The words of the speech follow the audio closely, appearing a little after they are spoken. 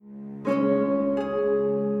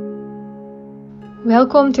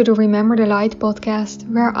Welcome to the Remember the Light podcast,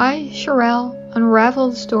 where I, Sherelle, unravel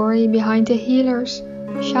the story behind the healers,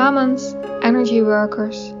 shamans, energy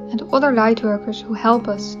workers, and other light workers who help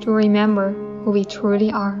us to remember who we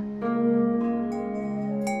truly are.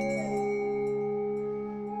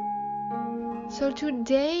 So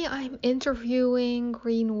today I'm interviewing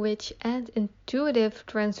Green Witch and intuitive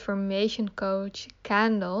transformation coach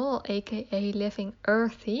Candle, aka Living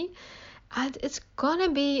Earthy. And it's gonna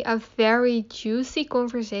be a very juicy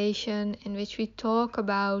conversation in which we talk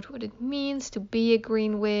about what it means to be a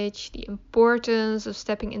green witch, the importance of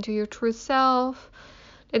stepping into your true self,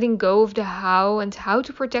 letting go of the how, and how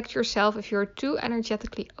to protect yourself if you're too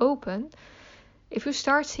energetically open, if you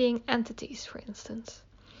start seeing entities, for instance.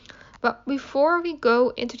 But before we go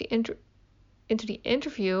into the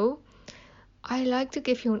interview, I like to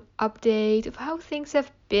give you an update of how things have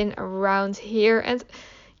been around here. And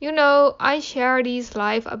you know, I share these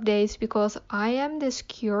live updates because I am this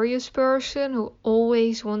curious person who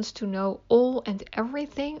always wants to know all and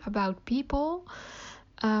everything about people,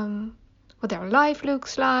 what their life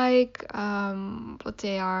looks like, what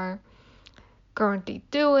they are currently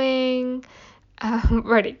doing,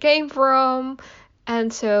 where they came from,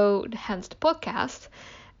 and so hence the podcast.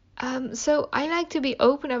 So I like to be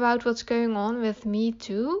open about what's going on with me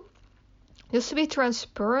too, just to be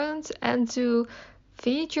transparent and to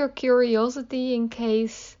feed your curiosity in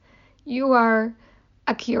case you are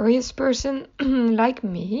a curious person like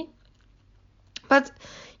me. But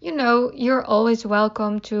you know, you're always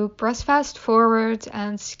welcome to press fast forward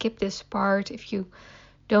and skip this part if you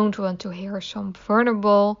don't want to hear some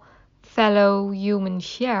vulnerable fellow human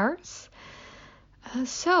shares.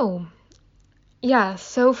 So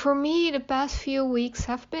for me, the past few weeks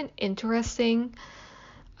have been interesting.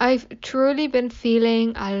 I've truly been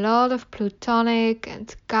feeling a lot of Plutonic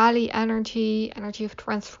and Kali energy of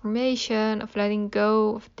transformation, of letting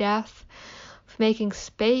go of death, of making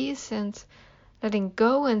space and letting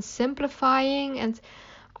go and simplifying. And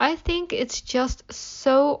I think it's just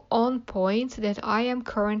so on point that I am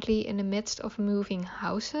currently in the midst of moving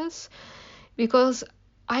houses, because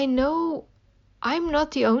I know I'm not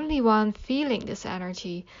the only one feeling this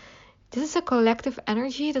energy. This is a collective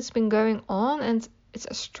energy that's been going on, and it's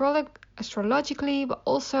astrologically, but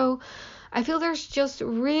also I feel there's just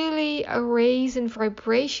really a raise in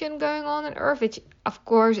vibration going on Earth, which of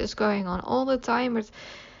course is going on all the time, but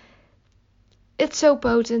it's so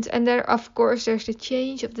potent. And there, of course, there's the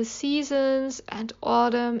change of the seasons, and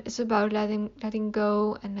autumn is about letting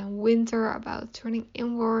go, and then winter about turning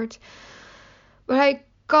inward. But I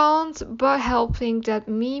can't but help think that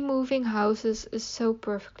me moving houses is so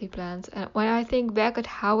perfectly planned. And when I think back at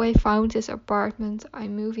how I found this apartment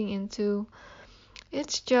I'm moving into, it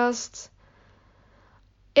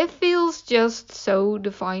feels just so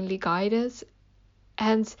divinely guided.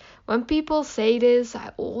 And when people say this,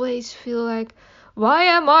 I always feel like, why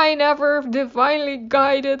am I never divinely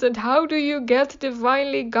guided? And how do you get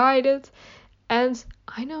divinely guided? And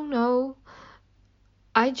I don't know.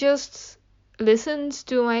 I just listened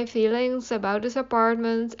to my feelings about this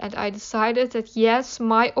apartment, and I decided that yes,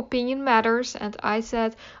 my opinion matters, and I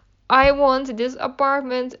said I want this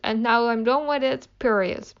apartment, and now I'm done with it,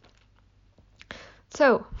 period.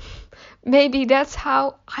 So maybe that's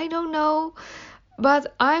how, I don't know,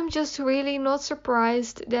 but I'm just really not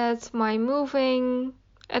surprised that my moving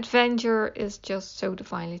adventure is just so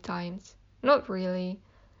divinely timed. Not really.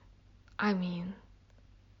 I mean,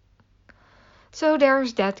 so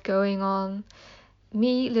there's that going on.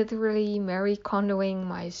 Me literally Marie Kondoing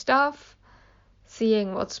my stuff,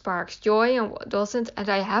 seeing what sparks joy and what doesn't. And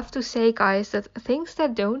I have to say, guys, that things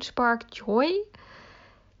that don't spark joy,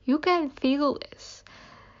 you can feel this.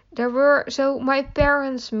 So my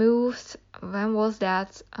parents moved, when was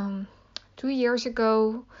that? 2 years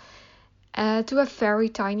ago, to a very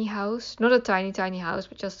tiny house. Not a tiny house,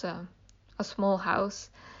 but just a small house.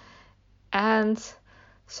 And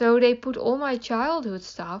so they put all my childhood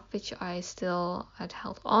stuff, which I still had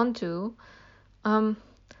held on to,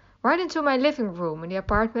 right into my living room in the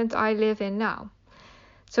apartment I live in now.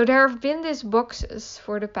 So there have been these boxes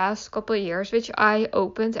for the past couple of years, which I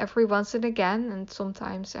opened every once and again, and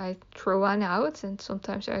sometimes I throw one out, and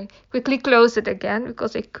sometimes I quickly close it again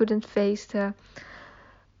because I couldn't face the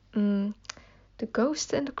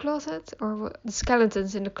ghost in the closet, or the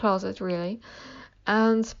skeletons in the closet, really.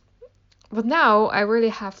 But now I really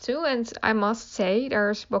have to, and I must say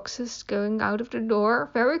there's boxes going out of the door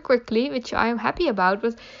very quickly, which I am happy about.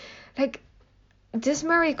 But like this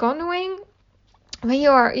Marie Kondoing, when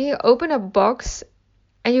you open a box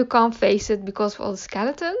and you can't face it because of all the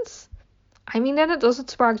skeletons, I mean, then it doesn't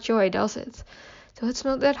spark joy, does it? So it's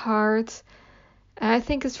not that hard. And I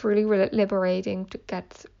think it's really liberating to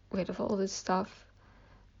get rid of all this stuff.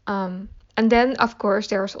 And then, of course,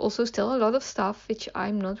 there's also still a lot of stuff which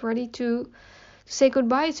I'm not ready to say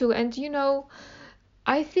goodbye to. And,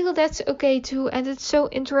 I feel that's okay too. And it's so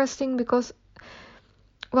interesting because,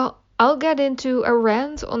 well, I'll get into a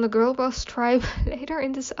rant on the girl boss tribe later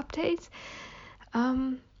in this update.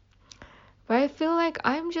 But I feel like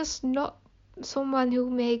I'm just not someone who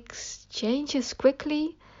makes changes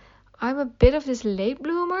quickly. I'm a bit of this late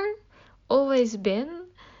bloomer, always been.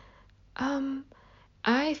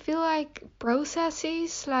 I feel like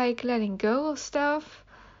processes like letting go of stuff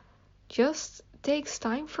just takes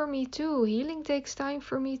time for me too. Healing takes time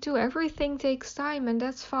for me too. Everything takes time, and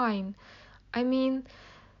that's fine. I mean,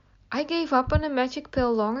 I gave up on a magic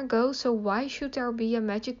pill long ago, so why should there be a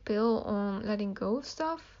magic pill on letting go of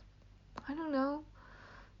stuff? I don't know.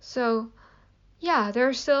 So, yeah,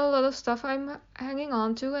 there's still a lot of stuff I'm hanging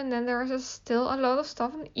on to, and then there's still a lot of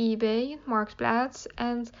stuff on eBay and Marktplaats,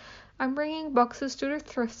 and I'm bringing boxes to the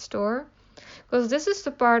thrift store. Because this is the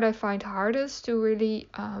part I find hardest to really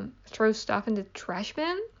throw stuff in the trash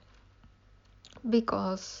bin.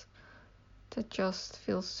 Because that just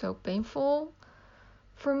feels so painful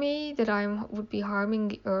for me that I would be harming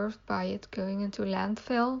the earth by it going into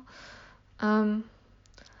landfill.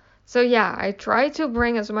 So yeah, I try to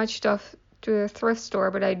bring as much stuff to the thrift store,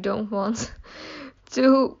 but I don't want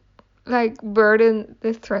to burden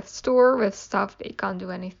the thrift store with stuff they can't do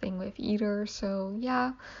anything with either. So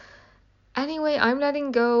yeah. Anyway, I'm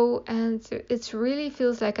letting go, and it really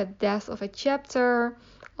feels like a death of a chapter.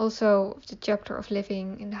 Also, the chapter of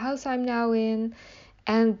living in the house I'm now in.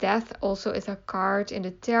 And death also is a card in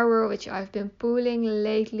the tarot, which I've been pulling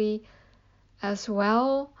lately as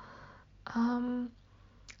well. And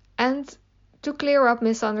to clear up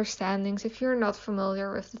misunderstandings, if you're not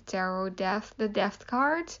familiar with the tarot, the death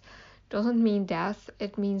card doesn't mean death,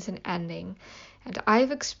 it means an ending. And I've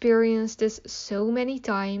experienced this so many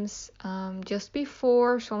times. Just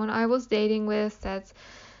before, someone I was dating with that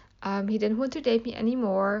he didn't want to date me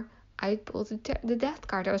anymore, I pulled the death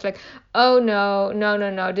card. I was like, oh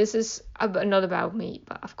no, this is not about me.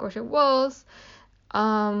 But of course it was.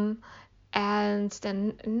 And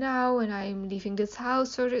then now when I'm leaving this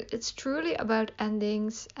house, so it's truly about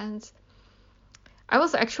endings. And I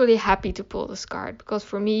was actually happy to pull this card because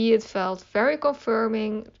for me it felt very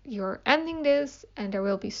confirming. You're ending this and there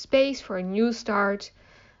will be space for a new start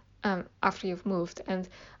after you've moved. And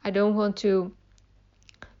I don't want to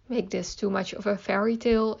make this too much of a fairy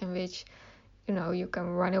tale in which you can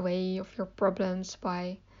run away of your problems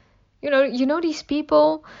by these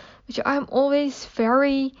people which I'm always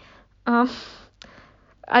very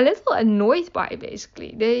a little annoyed by.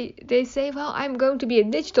 Basically they say, well, I'm going to be a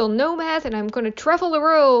digital nomad and I'm going to travel the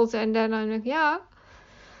world, and then I'm like, yeah,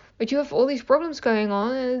 but you have all these problems going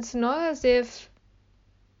on, and it's not as if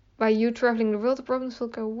by you traveling the world the problems will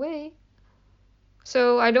go away.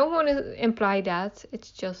 So I don't want to imply that.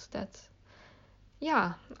 It's just that,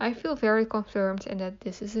 yeah, I feel very confirmed in that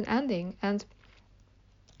this is an ending. And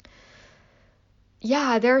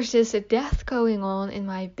yeah, there's this death going on in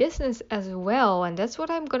my business as well. And that's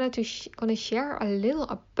what I'm gonna share a little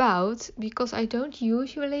about, because I don't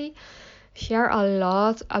usually share a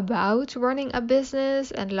lot about running a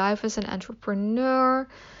business and life as an entrepreneur.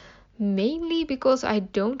 Mainly because I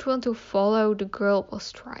don't want to follow the girl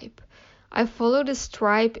boss tribe. I followed this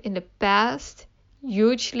tribe in the past,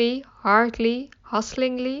 hugely, hardly,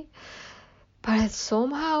 hustlingly, but it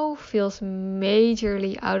somehow feels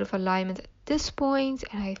majorly out of alignment at this point,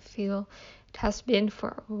 and I feel it has been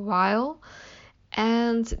for a while.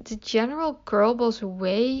 And the general girl boss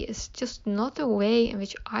way is just not the way in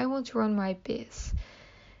which I want to run my biz.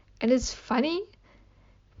 And it's funny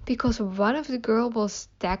because one of the girl boss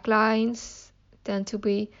taglines tend to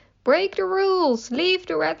be break the rules, leave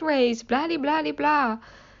the rat race, blah blah blah blah.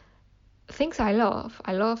 Things I love.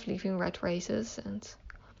 I love leaving rat races, and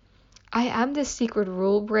I am this secret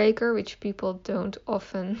rule breaker, which people don't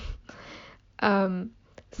often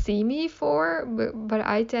see me for, but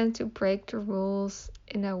I tend to break the rules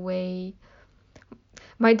in a way.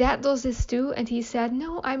 My dad does this too, and he said,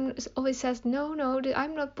 always says, no,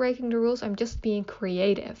 I'm not breaking the rules, I'm just being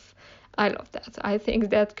creative. I love that. I think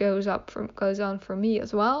that goes on for me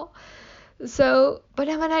as well. So, but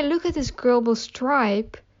then when I look at this girl boss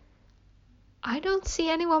tribe, I don't see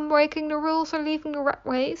anyone breaking the rules or leaving the rat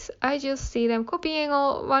race. I just see them copying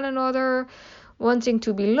one another, wanting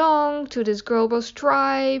to belong to this girl boss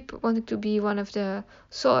tribe, wanting to be one of the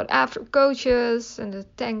sought after coaches and the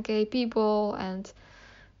 10K people, and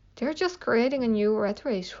they're just creating a new rat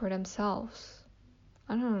race for themselves.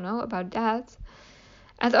 I don't know about that.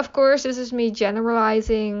 And of course, this is me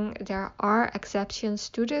generalizing. There are exceptions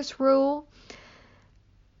to this rule.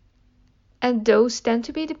 And those tend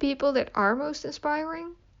to be the people that are most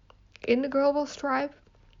inspiring in the Girl Boss tribe.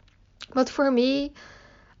 But for me,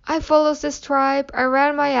 I followed this tribe. I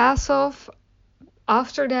ran my ass off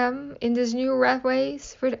after them in this new rat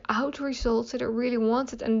race without results that I really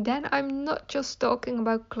wanted. And then I'm not just talking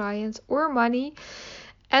about clients or money.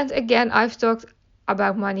 And again, I've talked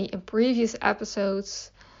about money in previous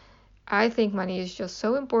episodes. I think money is just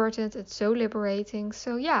so important. It's so liberating.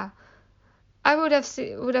 So yeah, I would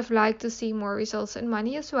have liked to see more results in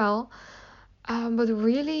money as well. But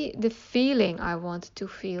really, the feeling I wanted to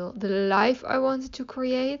feel, the life I wanted to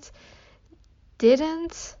create,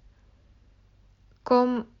 didn't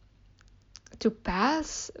come to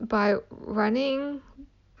pass by running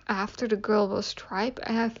after the Girl Boss tribe,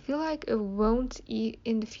 and I feel like it won't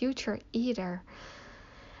in the future either.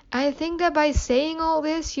 I think that by saying all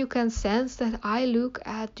this, you can sense that I look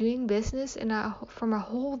at doing business from a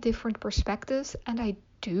whole different perspective, and I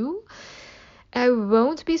do. I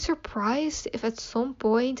won't be surprised if at some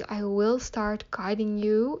point I will start guiding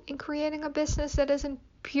you in creating a business that is in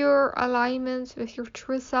pure alignment with your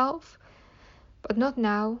true self. But not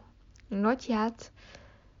now, not yet,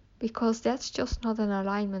 because that's just not an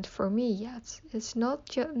alignment for me yet. It's not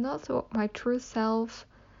what my true self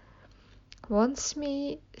wants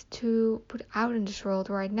me to put out in this world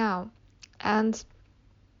right now. And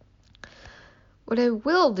what I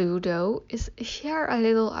will do though is share a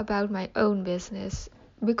little about my own business,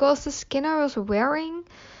 because the skin I was wearing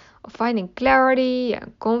of finding clarity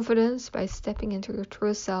and confidence by stepping into your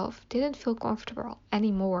true self didn't feel comfortable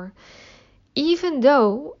anymore. Even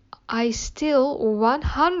though I still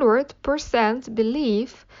 100%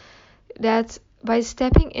 believe that by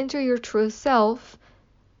stepping into your true self,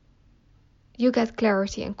 you get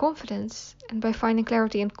clarity and confidence. And by finding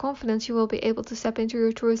clarity and confidence, you will be able to step into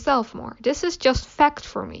your true self more. This is just fact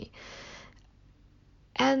for me.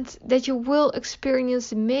 And that you will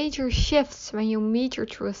experience major shifts when you meet your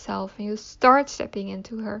true self and you start stepping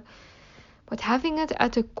into her. But having it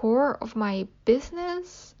at the core of my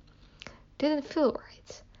business didn't feel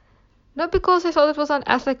right. Not because I thought it was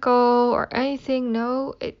unethical or anything.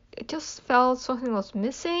 No, it just felt something was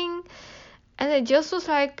missing. And it just was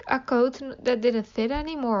like a coat that didn't fit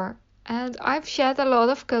anymore. And I've shed a lot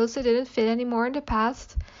of coats that didn't fit anymore in the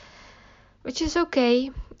past, which is okay.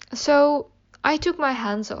 So I took my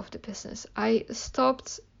hands off the business. I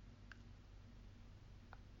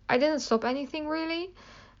didn't stop anything really.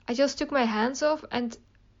 I just took my hands off, and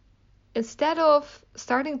instead of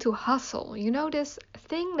starting to hustle, this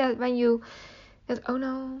thing that oh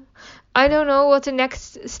no, I don't know what the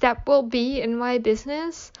next step will be in my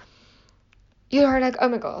business. You are like, oh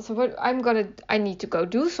my god, so what I need to go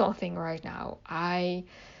do something right now. I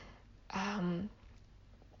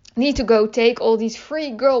need to go take all these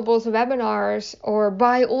free Girl Boss webinars or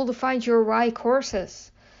buy all the Find Your Why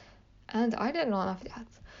courses. And I did none of that.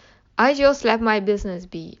 I just let my business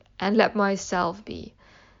be and let myself be,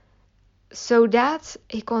 so that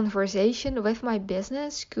a conversation with my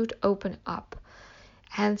business could open up.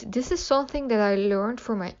 And this is something that I learned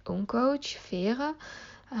from my own coach, Vera,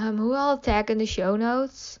 who I'll tag in the show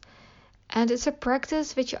notes. And it's a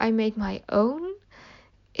practice which I made my own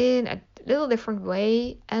in a little different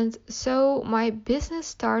way. And so my business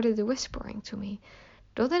started whispering to me,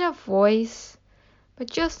 not in a voice, but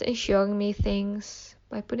just in showing me things,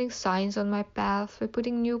 by putting signs on my path, by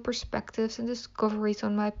putting new perspectives and discoveries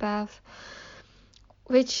on my path,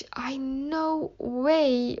 which I no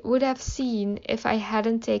way would have seen if I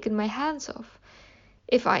hadn't taken my hands off,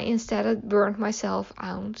 if I instead had burned myself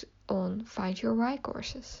out on Find Your Why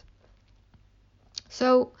courses.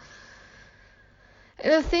 So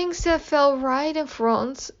the things that fell right in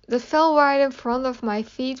front of my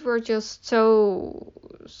feet were just so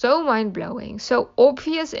mind-blowing, so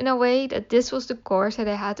obvious in a way that this was the course that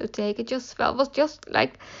I had to take. It was just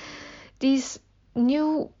like these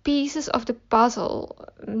new pieces of the puzzle,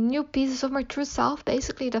 new pieces of my true self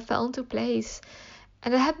basically that fell into place.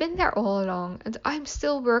 And I have been there all along, and I'm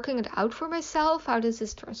still working it out for myself, how this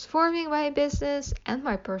is transforming my business and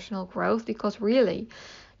my personal growth, because really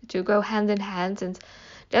the two go hand in hand. And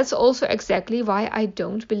that's also exactly why I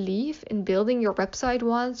don't believe in building your website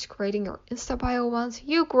once, creating your Insta bio once.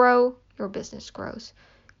 You grow, your business grows.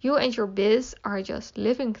 You and your biz are just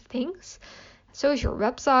living things. So is your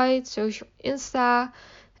website, so is your Insta.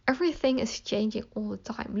 Everything is changing all the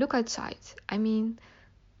time. Look outside. I mean,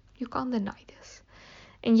 you can't deny this.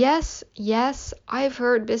 And yes, I've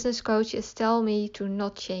heard business coaches tell me to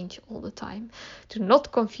not change all the time, to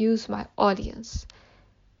not confuse my audience.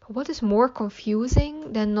 But what is more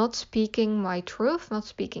confusing than not speaking my truth, not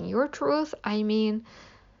speaking your truth? I mean,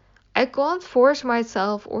 I can't force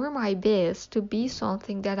myself or my biz to be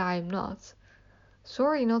something that I'm not.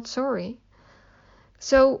 Sorry, not sorry.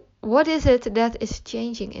 So, what is it that is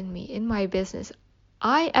changing in me, in my business?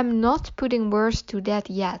 I am not putting words to that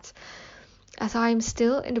yet, as I am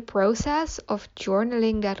still in the process of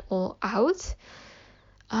journaling that all out.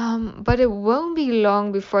 But it won't be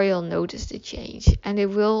long before you'll notice the change, and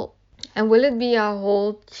will it be a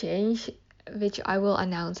whole change which I will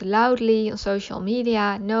announce loudly on social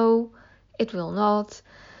media? No, it will not.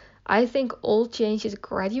 I think all change is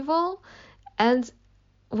gradual, and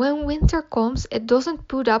when winter comes, it doesn't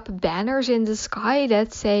put up banners in the sky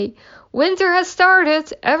that say, "Winter has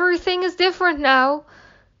started, everything is different now."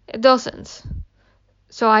 It doesn't.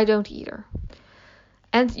 So I don't either.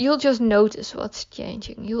 And you'll just notice what's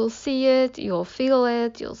changing. You'll see it, you'll feel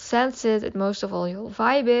it, you'll sense it, and most of all, you'll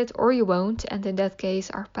vibe it, or you won't. And in that case,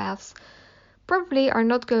 our paths probably are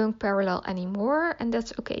not going parallel anymore, and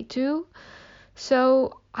that's okay too.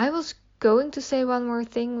 So I was going to say one more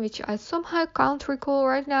thing, which I somehow can't recall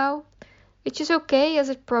right now, which is okay, as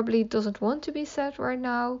it probably doesn't want to be said right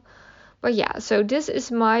now. But yeah, so this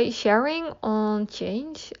is my sharing on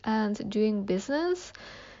change and doing business.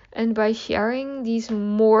 And by sharing these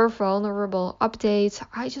more vulnerable updates,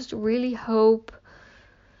 I just really hope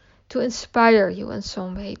to inspire you in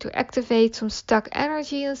some way, to activate some stuck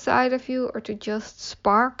energy inside of you, or to just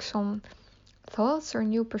spark some thoughts or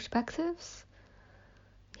new perspectives.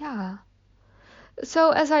 Yeah.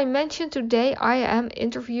 So, as I mentioned today, I am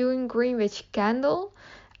interviewing Greenwich Candle,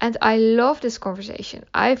 and I love this conversation.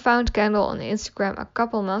 I found Candle on Instagram a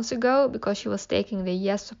couple months ago because she was taking the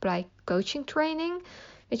Yes Supply coaching training,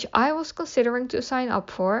 which I was considering to sign up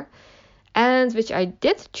for, and which I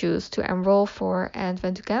did choose to enroll for and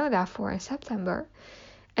went to Canada for in September.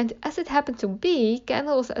 And as it happened to be,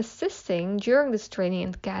 Kendall was assisting during this training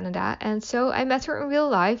in Canada, and so I met her in real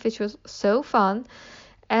life, which was so fun.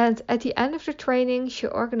 And at the end of the training, she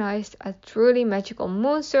organized a truly magical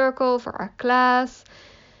moon circle for our class.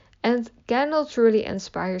 And Kendall truly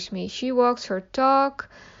inspires me. She walks her talk.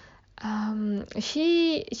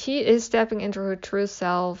 She is stepping into her true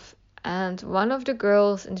self, and one of the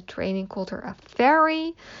girls in the training called her a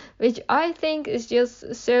fairy, which I think is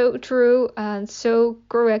just so true and so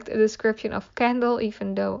correct a description of Kendall,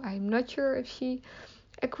 even though I'm not sure if she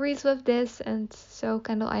agrees with this. And so,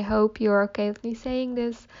 Kendall, I hope you're okay with me saying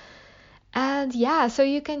this. And yeah, so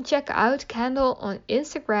you can check out Kendall on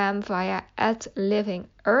Instagram via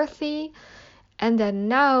 @livingearthy. And then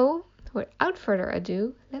now, without further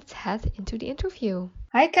ado, let's head into the interview.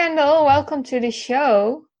 Hi, Kendall. Welcome to the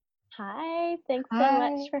show. Hi, thanks so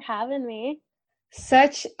much Hi. for having me.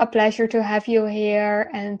 Such a pleasure to have you here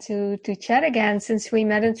and to chat again since we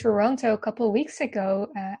met in Toronto a couple of weeks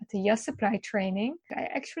ago at the Yes Supply training. I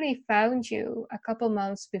actually found you a couple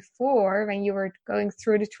months before when you were going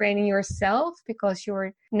through the training yourself, because you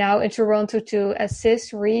were now in Toronto to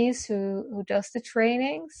assist Reese, who does the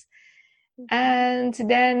trainings. And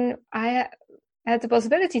then I had the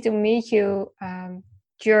possibility to meet you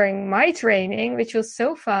during my training, which was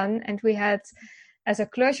so fun. And we had, as a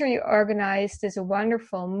closure, you organized this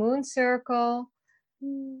wonderful moon circle.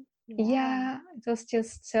 Yeah, it was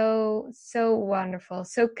just so wonderful.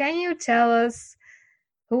 So can you tell us,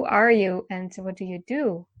 who are you and what do you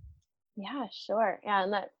do? Yeah, sure. Yeah,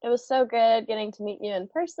 and that it was so good getting to meet you in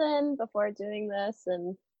person before doing this,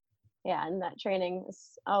 and yeah, and that training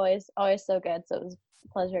is always so good. So it was a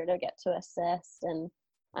pleasure to get to assist. And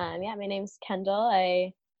yeah, my name's Kendall.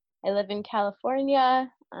 I live in California.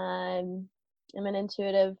 I'm an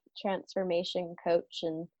intuitive transformation coach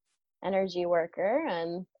and energy worker,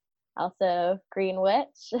 and also Green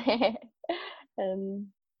Witch. And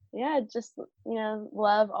yeah, just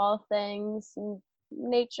love all things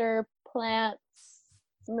nature, plants,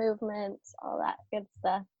 movements, all that good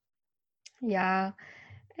stuff. Yeah.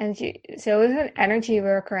 And so as an energy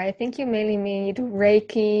worker, I think you mainly mean you do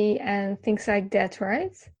Reiki and things like that,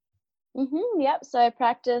 right? Yep. So I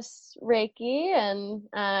practice Reiki and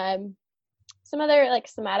some other like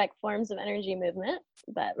somatic forms of energy movement,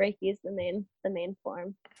 but Reiki is the main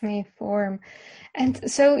form. Main form. And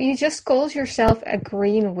so you just called yourself a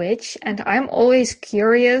green witch, and I'm always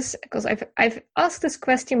curious because I've asked this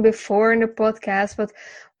question before in the podcast, but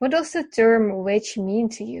what does the term witch mean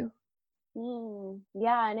to you?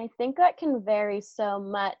 Yeah, and I think that can vary so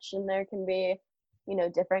much, and there can be,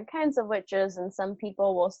 different kinds of witches, and some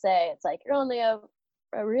people will say it's like you're only a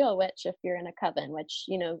a real witch if you're in a coven, which,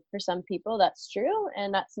 you know, for some people that's true,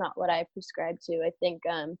 and that's not what I prescribe to. I think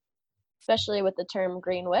especially with the term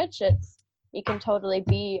green witch, it's, you can totally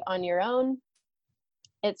be on your own.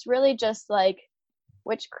 It's really just like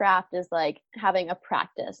witchcraft is like having a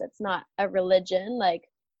practice. It's not a religion like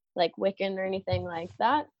Wiccan or anything like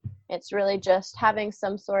that. It's really just having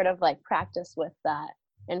some sort of like practice with that.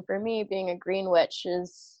 And for me, being a green witch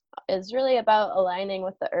is really about aligning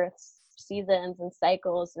with the earth's seasons and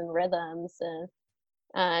cycles and rhythms,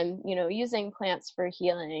 and you know, using plants for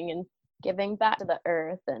healing and giving back to the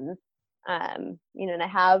earth, and you know, and I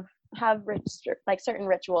have like certain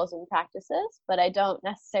rituals and practices, but I don't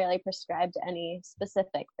necessarily prescribe to any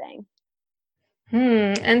specific thing.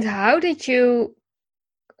 And how did you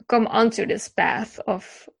come onto this path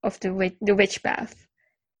of the witch path?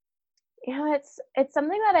 You know, it's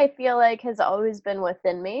something that I feel like has always been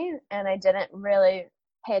within me, and I didn't really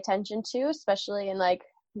pay attention to, especially in like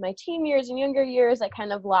my teen years and younger years. I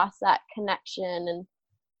kind of lost that connection,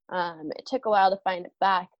 and it took a while to find it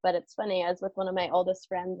back. But it's funny, I was with one of my oldest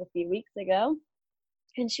friends a few weeks ago,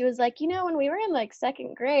 and she was like, you know, when we were in like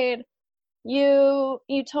second grade, you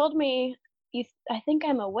told me I think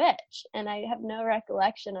I'm a witch, and I have no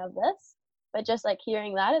recollection of this. But just like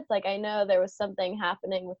hearing that, it's like I know there was something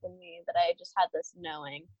happening within me, that I just had this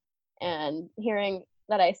knowing. And hearing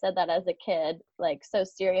that I said that as a kid, like so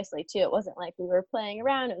seriously too, it wasn't like we were playing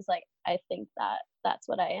around. It was like, I think that that's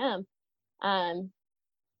what I am.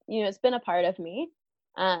 You know, it's been a part of me.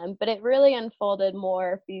 But it really unfolded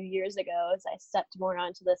more a few years ago as I stepped more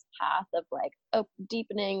onto this path of like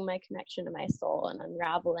deepening my connection to my soul and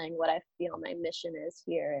unraveling what I feel my mission is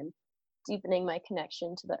here, and deepening my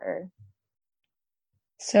connection to the earth.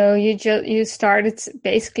 So you started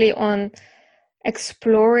basically on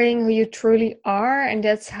exploring who you truly are, and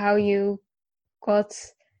that's how you got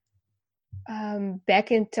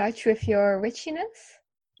back in touch with your witchiness?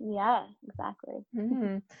 Yeah, exactly.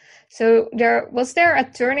 So was there a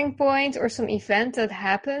turning point or some event that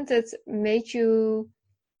happened that made you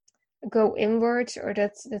go inwards, or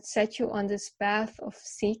that set you on this path of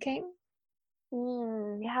seeking?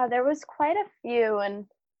 Yeah, there was quite a few, and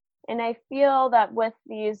I feel that with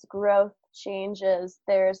these growth changes,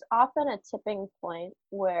 there's often a tipping point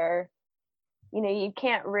where, you know, you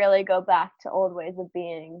can't really go back to old ways of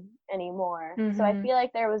being anymore. So I feel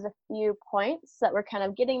like there was a few points that were kind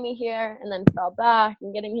of getting me here, and then fell back,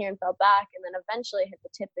 and getting here and fell back, and then eventually hit the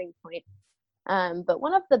tipping point. But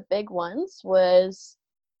one of the big ones was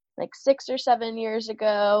like 6 or 7 years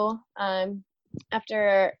ago,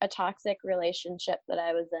 after a toxic relationship that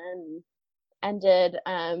I was in ended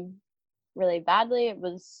really badly. It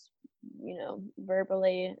was, you know,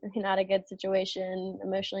 verbally not a good situation,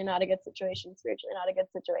 emotionally not a good situation, spiritually not a good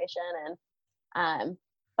situation. And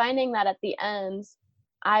finding that at the end,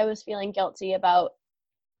 I was feeling guilty about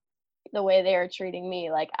the way they were treating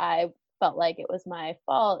me. Like I felt like it was my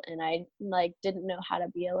fault, and I like didn't know how to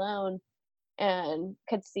be alone, and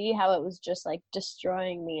could see how it was just like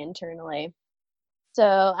destroying me internally.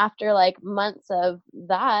 So after like months of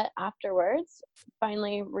that afterwards,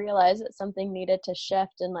 finally realized that something needed to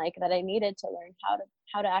shift, and like that I needed to learn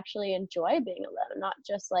how to actually enjoy being alone, not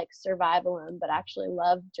just like survive alone, but actually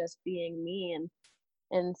love just being me,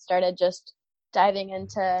 and started just diving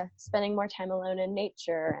into spending more time alone in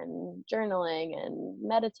nature, and journaling and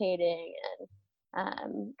meditating,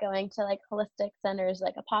 and going to like holistic centers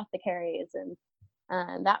like apothecaries, and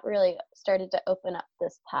that really started to open up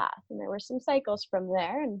this path. And there were some cycles from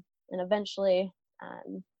there, and eventually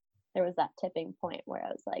there was that tipping point where I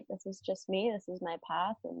was like, this is just me, this is my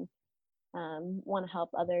path, and want to help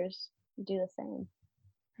others do the same.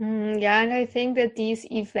 Yeah, and I think that these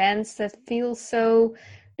events that feel so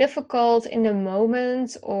difficult in the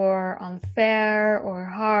moment, or unfair, or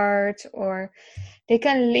hard, or they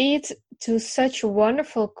can lead to such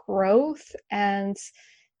wonderful growth and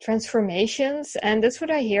transformations. And that's what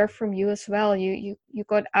I hear from you as well. You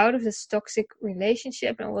got out of this toxic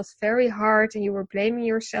relationship, and it was very hard, and you were blaming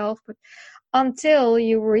yourself, but until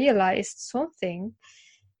you realized something,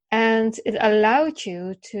 and it allowed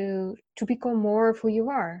you to become more of who you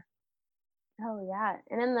are. Oh yeah,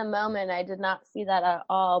 and in the moment I did not see that at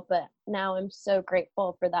all, but now I'm so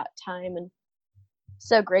grateful for that time, and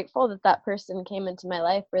so grateful that that person came into my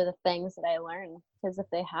life for the things that I learned, because if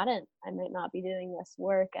they hadn't, I might not be doing this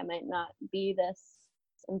work, I might not be this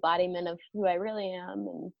embodiment of who I really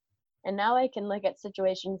am. And now I can look at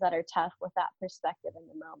situations that are tough with that perspective in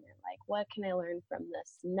the moment, like what can I learn from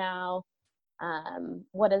this now?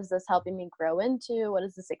 What is this helping me grow into? What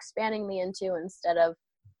is this expanding me into, instead of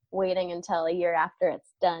waiting until a year after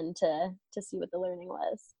it's done to see what the learning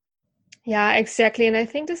was. Yeah, exactly. And I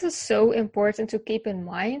think this is so important to keep in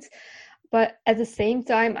mind. But at the same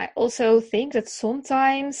time, I also think that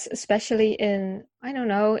sometimes, especially in, I don't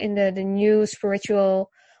know, in the new spiritual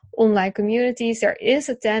online communities, there is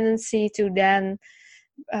a tendency to then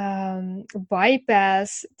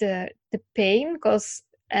bypass the pain, because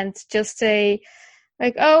and just say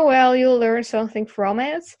like, oh well, you'll learn something from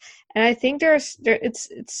it. And I think there's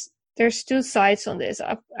two sides on this.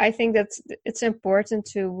 I think that it's important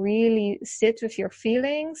to really sit with your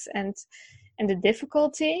feelings and the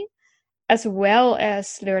difficulty, as well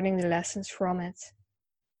as learning the lessons from it.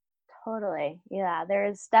 Totally. Yeah,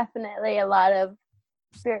 there's definitely a lot of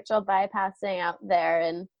spiritual bypassing out there,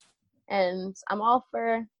 and I'm all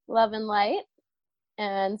for love and light.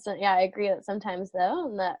 And so yeah, I agree that sometimes though,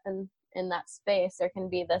 in that space there can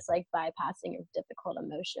be this like bypassing of difficult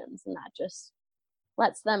emotions, and that just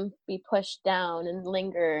lets them be pushed down and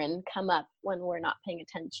linger and come up when we're not paying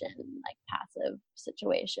attention, like passive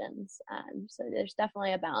situations. So there's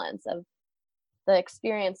definitely a balance of the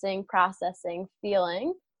experiencing, processing,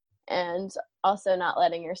 feeling, and also not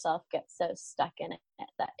letting yourself get so stuck in it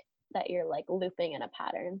that you're like looping in a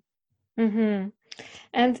pattern. Mm-hmm.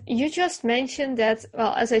 And you just mentioned that,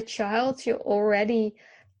 well, as a child, you already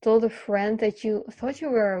told a friend that you thought you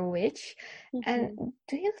were a witch. And Mm-hmm.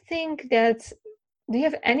 do you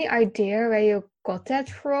have any idea where you got that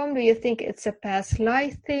from? Do you think it's a past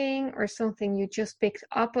life thing or something you just picked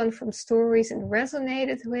up on from stories and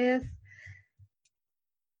resonated with?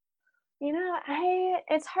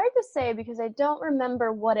 It's hard to say because I don't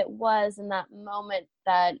remember what it was in that moment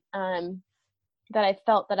that I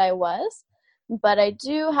felt that I was, but I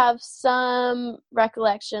do have some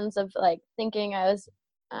recollections of like thinking I was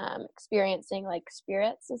experiencing like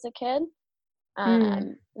spirits as a kid,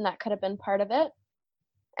 Mm. and that could have been part of it.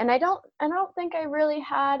 And I don't think I really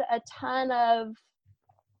had a ton of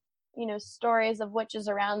stories of witches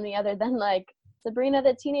around me other than like Sabrina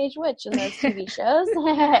the Teenage Witch and those TV shows.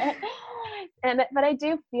 But I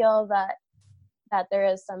do feel that there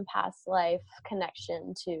is some past life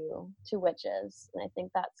connection to witches, and I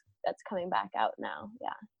think that's coming back out now.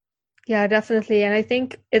 Yeah. Yeah, definitely. And I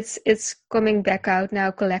think it's coming back out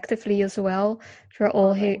now collectively as well. We're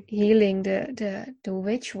all Totally. healing the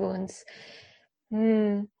witch wounds.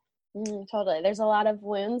 Hmm. Totally. There's a lot of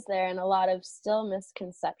wounds there and a lot of still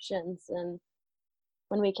misconceptions, and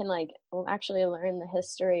when we can like actually learn the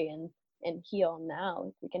history and heal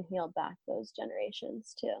now, we can heal back those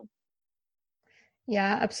generations too.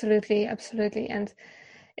 Yeah, absolutely, absolutely. And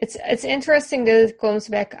it's interesting that it comes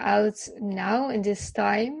back out now in this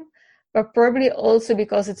time, but probably also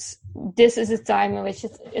because this is a time in which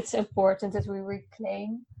it's important that we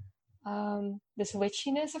reclaim this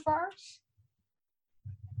witchiness of ours.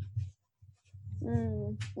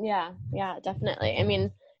 Yeah, definitely. I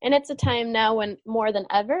mean, and it's a time now when more than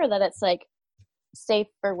ever that it's like safe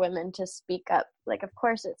for women to speak up. Like, of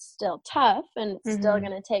course, it's still tough and it's still Mm-hmm.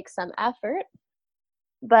 going to take some effort,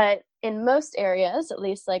 but in most areas, at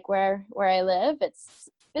least like where I live, it's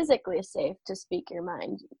physically safe to speak your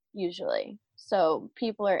mind usually. So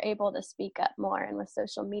people are able to speak up more, and with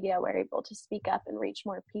social media we're able to speak up and reach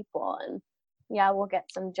more people. And yeah, we'll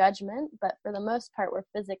get some judgment, but for the most part we're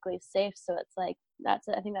physically safe, so it's like I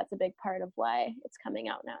think that's a big part of why it's coming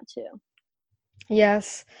out now too.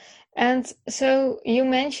 Yes. And so you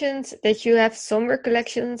mentioned that you have some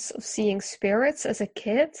recollections of seeing spirits as a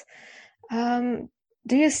kid. Um,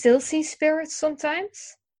 do you still see spirits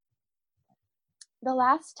sometimes? The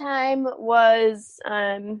last time was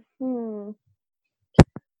it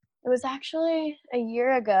was actually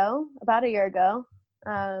about a year ago,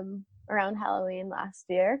 around Halloween last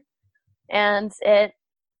year. And it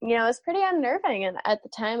was pretty unnerving. And at the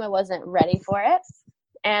time, I wasn't ready for it.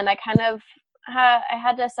 And I kind of, I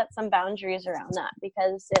had to set some boundaries around that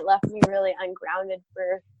because it left me really ungrounded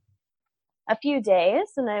for a few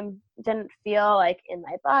days. And I didn't feel like in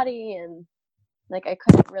my body, and like I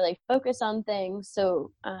couldn't really focus on things.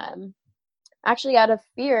 So, actually, out of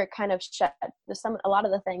fear, it kind of shut a lot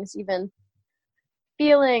of the things, even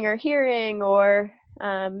feeling or hearing or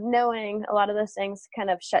knowing, a lot of those things kind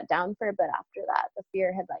of shut down for a bit after that. The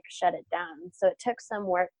fear had like shut it down. So it took some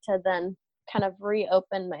work to then kind of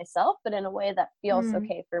reopen myself, but in a way that feels Mm.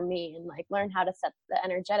 okay for me, and like learn how to set the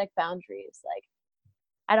energetic boundaries. Like,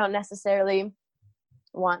 I don't necessarily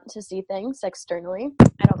want to see things externally.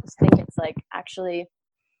 I don't think it's like actually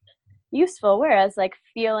useful. Whereas like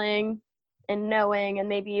feeling and knowing and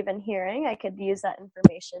maybe even hearing, I could use that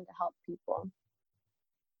information to help people.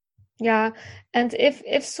 Yeah, and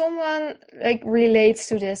if someone like relates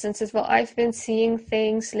to this and says, "Well, I've been seeing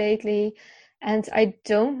things lately," and I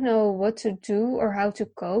don't know what to do or how to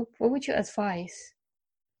cope, what would you advise?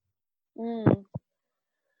 Mm.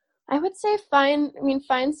 I would say find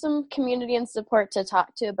some community and support to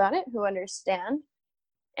talk to about it who understand,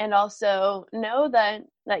 and also know that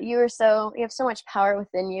you have so much power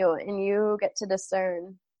within you, and you get to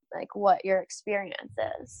discern like what your experience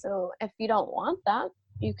is. So if you don't want that,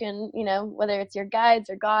 you can, whether it's your guides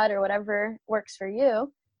or God or whatever works for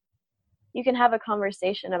you can have a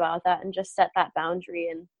conversation about that and just set that boundary,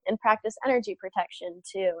 and practice energy protection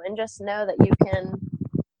too, and just know that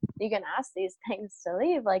you can ask these things to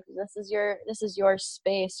leave. Like, this is your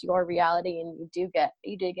space, your reality, and you do get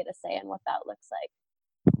a say in what that looks like.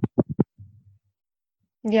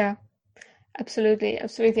 Yeah, absolutely,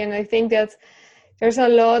 absolutely. And I think that there's a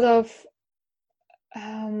lot of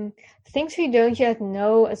things we don't yet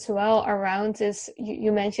know as well around this.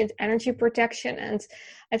 You mentioned energy protection, and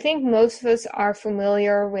I think most of us are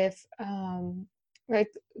familiar with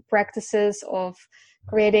like practices of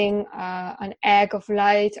creating an egg of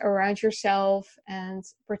light around yourself and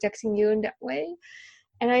protecting you in that way.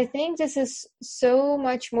 And I think this is so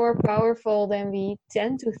much more powerful than we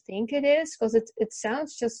tend to think it is, because it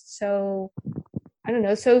sounds just so, I don't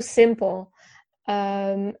know, so simple,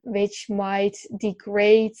 which might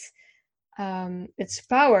degrade its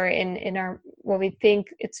power in our what we think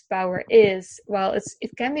its power is. Well,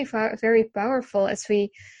 it can be very powerful as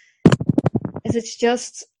it's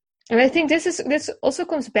just. And I think this also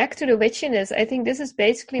comes back to the witchiness. I think this is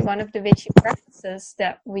basically one of the witchy practices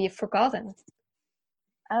that we've forgotten.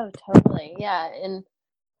 Oh, totally. Yeah.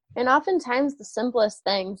 And oftentimes the simplest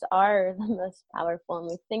things are the most powerful, and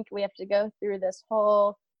we think we have to go through this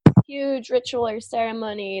whole huge ritual or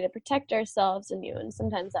ceremony to protect ourselves, and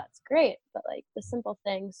sometimes that's great, but like the simple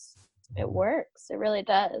things, it works. It really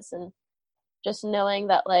does. And just knowing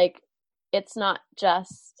that, like, it's not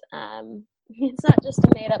just it's not just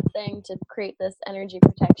a made up thing to create this energy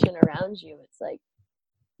protection around you. It's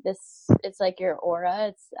like your aura.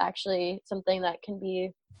 It's actually something that can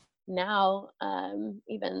be now,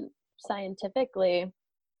 even scientifically,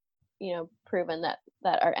 proven that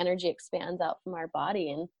our energy expands out from our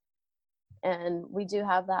body, and we do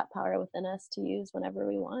have that power within us to use whenever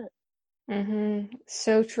we want.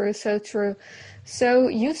 So true, so true. So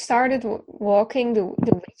you started walking the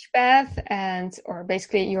witch path, or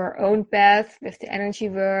basically your own path with the energy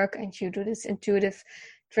work, and you do this intuitive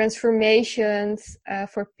transformations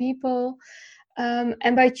for people.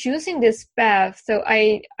 And by choosing this path, so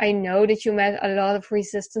I know that you met a lot of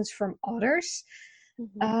resistance from others.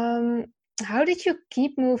 Mm-hmm. How did you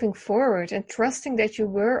keep moving forward and trusting that you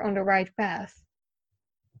were on the right path?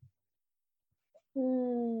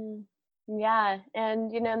 Yeah, and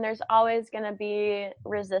there's always going to be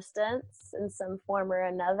resistance in some form or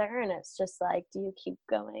another, and it's just like, do you keep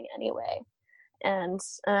going anyway? And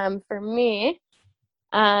for me,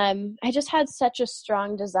 I just had such a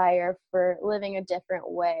strong desire for living a different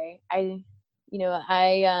way. I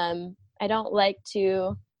don't like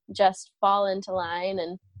to just fall into line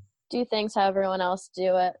and do things how everyone else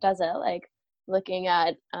does it. Like looking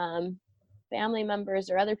at family members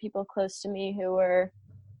or other people close to me who were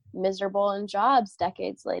miserable in jobs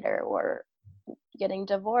decades later, or getting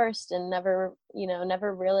divorced and never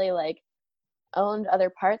really like owned other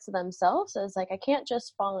parts of themselves. So it's like, I can't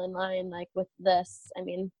just fall in line like with this. I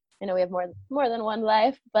mean, I know we have more than one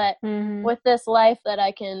life, but Mm-hmm. with this life that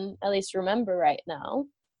I can at least remember right now,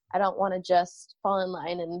 I don't want to just fall in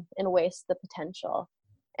line and waste the potential.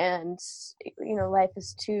 And life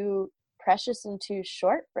is too precious and too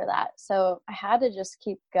short for that. So I had to just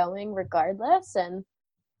keep going regardless, and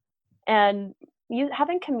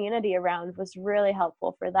having community around was really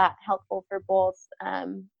helpful for that, helpful for both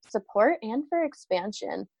support and for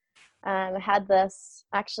expansion. I had this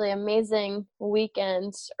actually amazing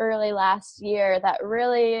weekend early last year that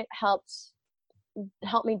really helped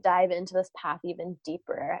me dive into this path even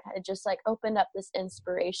deeper. It just like opened up this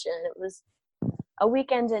inspiration. It was a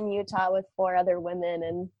weekend in Utah with 4 other women,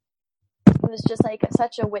 and it was just like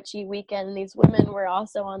such a witchy weekend. These women were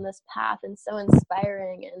also on this path and so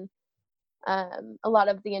inspiring, and a lot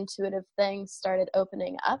of the intuitive things started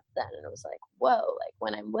opening up then, and it was like, whoa, like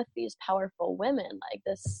when I'm with these powerful women, like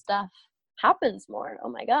this stuff happens more. Oh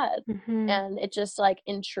my god. Mm-hmm. And it just like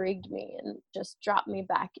intrigued me and just dropped me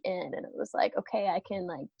back in, and it was like, okay, I can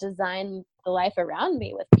like design the life around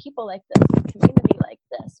me with people like this, with community like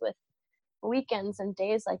this, with weekends and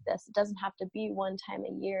days like this. It doesn't have to be one time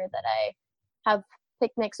a year that I have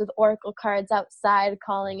picnics with oracle cards outside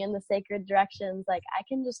calling in the sacred directions. Like, I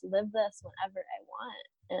can just live this whenever I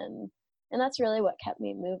want. And that's really what kept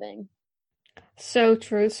me moving. So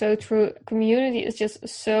true, so true. Community is just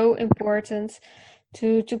so important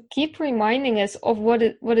to keep reminding us of what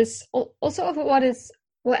is also of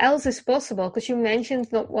what else is possible. Because you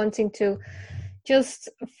mentioned not wanting to just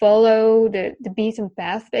follow the beaten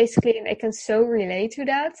path, basically, and I can so relate to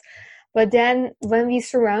that. But then when we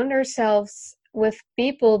surround ourselves with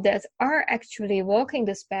people that are actually walking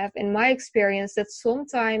this path, in my experience, that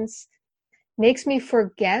sometimes makes me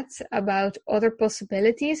forget about other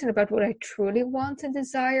possibilities and about what I truly want and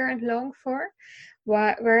desire and long for.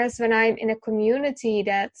 Whereas when I'm in a community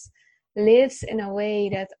that lives in a way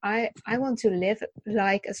that I want to live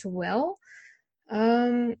like as well,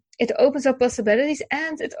 it opens up possibilities,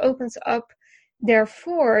 and it opens up,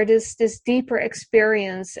 therefore, this deeper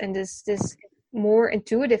experience and this more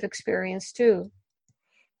intuitive experience too.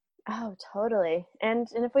 Oh, totally. And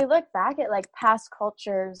if we look back at like past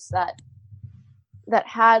cultures that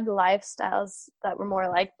had lifestyles that were more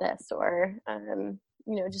like this, or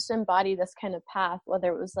just embody this kind of path,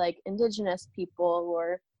 whether it was like indigenous people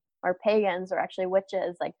or pagans or actually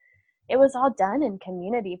witches, like it was all done in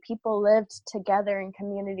community. People lived together in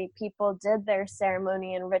community. People did their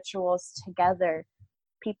ceremony and rituals together.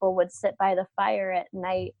 People would sit by the fire at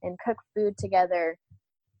night and cook food together.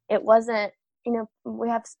 It wasn't, we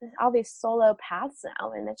have all these solo paths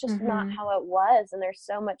now, and it's just not how it was. And there's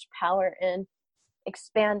so much power in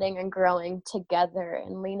expanding and growing together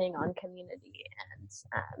and leaning on community. And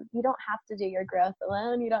you don't have to do your growth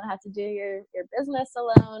alone. You don't have to do your business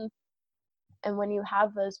alone. And when you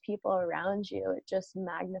have those people around you, it just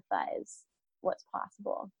magnifies what's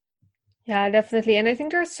possible. Yeah, definitely. And I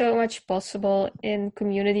think there's so much possible in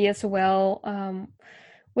community as well.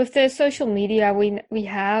 With the social media we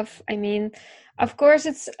have, I mean, of course,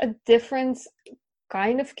 it's a different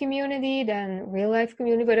kind of community than real life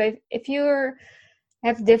community. But if you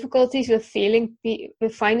have difficulties with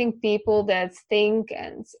with finding people that think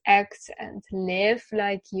and act and live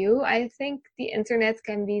like you, I think the internet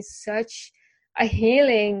can be such a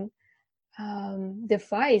healing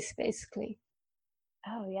device, basically.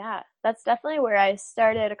 Oh yeah, that's definitely where I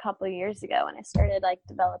started a couple of years ago, when I started like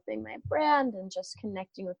developing my brand and just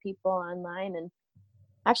connecting with people online. And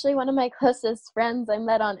actually, one of my closest friends I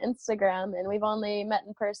met on Instagram, and we've only met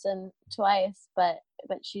in person twice, but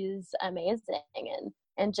she's amazing.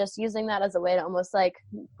 And just using that as a way to almost like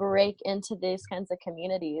break into these kinds of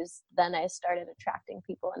communities, then I started attracting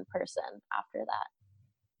people in person after that.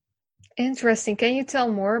 Interesting. Can you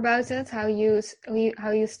tell more about it? How you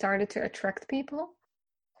started to attract people?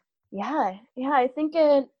 Yeah, I think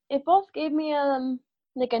it both gave me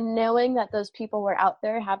like a knowing that those people were out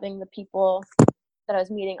there, having the people that I was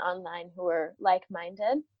meeting online who were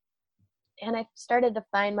like-minded. And I started to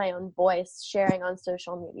find my own voice sharing on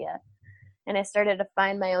social media. And I started to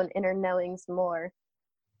find my own inner knowings more.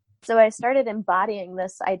 So I started embodying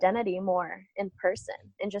this identity more in person,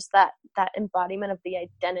 and just that embodiment of the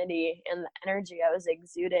identity and the energy I was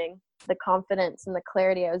exuding, the confidence and the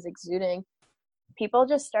clarity I was exuding. People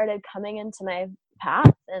just started coming into my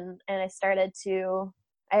path, and I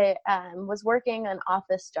was working an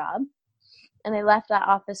office job, and I left that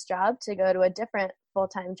office job to go to a different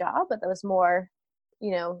full-time job, but that was more,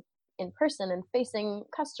 in person and facing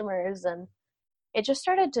customers. And it just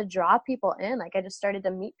started to draw people in. Like I just started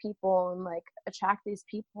to meet people and like attract these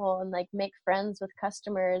people and like make friends with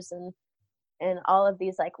customers, and all of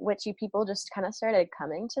these like witchy people just kind of started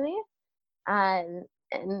coming to me. And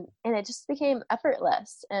it just became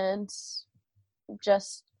effortless, and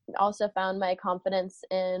just also found my confidence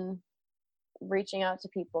in reaching out to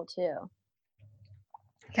people too.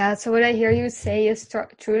 Yeah, so what I hear you say is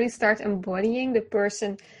truly start embodying the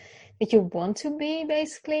person that you want to be,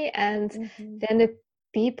 basically. And then the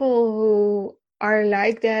people who are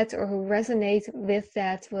like that or who resonate with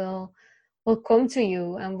that will come to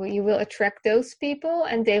you, and you will attract those people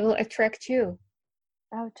and they will attract you.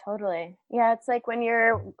 Oh, totally. Yeah, it's like when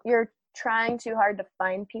you're trying too hard to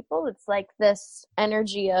find people, it's like this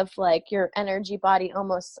energy of like your energy body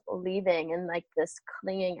almost leaving, and like this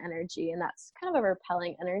clinging energy, and that's kind of a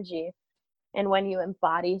repelling energy. And when you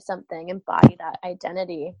embody something, embody that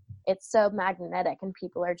identity, it's so magnetic, and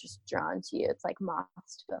people are just drawn to you. It's like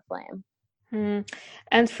moths to a flame.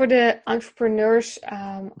 And for the entrepreneurs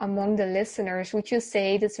among the listeners, would you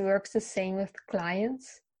say this works the same with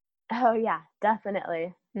clients? Oh yeah,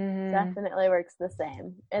 definitely. Definitely works the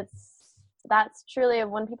same. That's truly,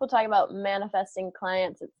 when people talk about manifesting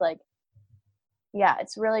clients, it's like, yeah,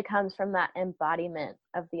 it's really comes from that embodiment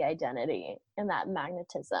of the identity and that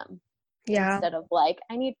magnetism. Yeah. Instead of like,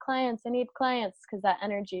 I need clients, because that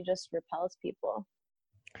energy just repels people.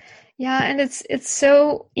 Yeah, and it's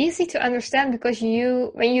so easy to understand, because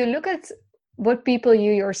when you look at what people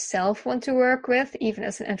you yourself want to work with, even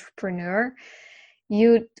as an entrepreneur,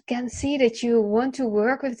 you can see that you want to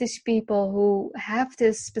work with these people who have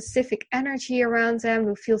this specific energy around them,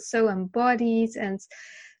 who feel so embodied and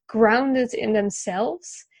grounded in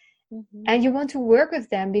themselves. Mm-hmm. And you want to work with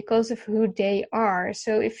them because of who they are.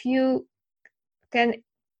 So if you can,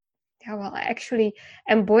 actually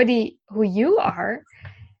embody who you are,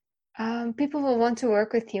 people will want to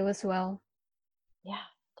work with you as well. Yeah,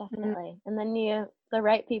 definitely. And then the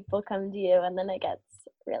right people come to you, and then it gets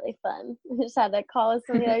really fun. We just had a call with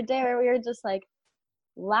someone the other day where we were just like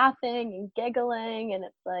laughing and giggling, and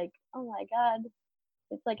it's like, oh my God,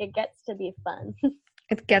 it's like it gets to be fun.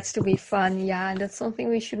 It gets to be fun, yeah, and that's something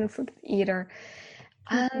we shouldn't forget either.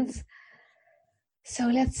 And so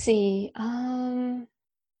let's see.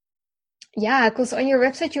 Yeah, because on your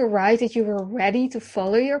website you write that you were ready to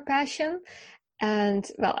follow your passion. And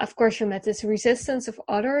well, of course, you met this resistance of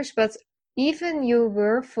others, but even you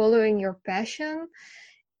were following your passion,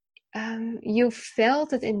 you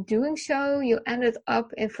felt that in doing so, you ended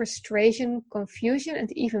up in frustration, confusion, and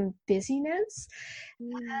even busyness.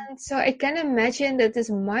 And so I can imagine that this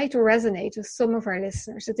might resonate with some of our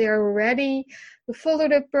listeners, that they are ready to follow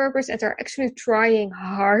their purpose and are actually trying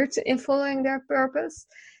hard in following their purpose,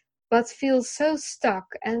 but feel so stuck.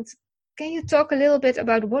 And can you talk a little bit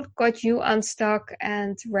about what got you unstuck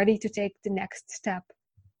and ready to take the next step?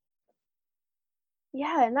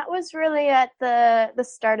 Yeah, and that was really at the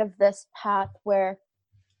start of this path where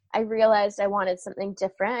I realized I wanted something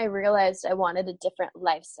different. I realized I wanted a different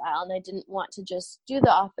lifestyle, and I didn't want to just do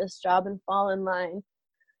the office job and fall in line.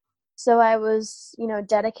 So I was,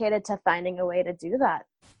 dedicated to finding a way to do that.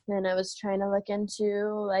 And I was trying to look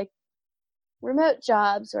into like remote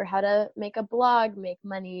jobs or how to make a blog, make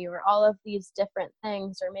money, or all of these different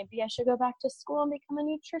things. Or maybe I should go back to school and become a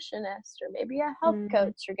nutritionist, or maybe a health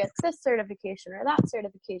coach, or get this certification or that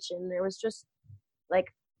certification. There was just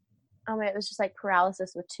like, it was just like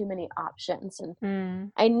paralysis with too many options.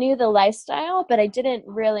 And I knew the lifestyle, but I didn't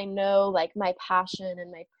really know like my passion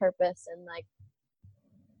and my purpose and like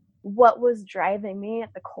what was driving me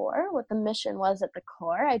at the core, what the mission was at the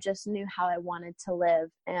core. I just knew how I wanted to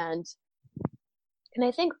live. And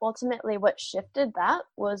I think ultimately what shifted that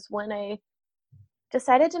was when I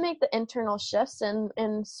decided to make the internal shifts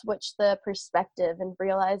and switch the perspective and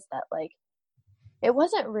realize that like it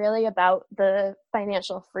wasn't really about the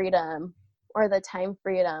financial freedom or the time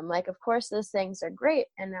freedom. Like, of course, those things are great.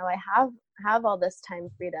 And now I have all this time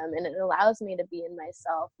freedom and it allows me to be in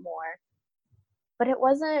myself more. But it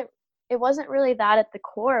wasn't really that at the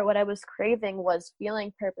core. What I was craving was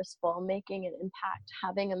feeling purposeful, making an impact,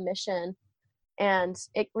 having a mission. And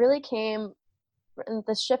it really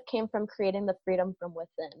the shift came from creating the freedom from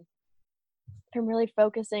within, from really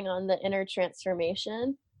focusing on the inner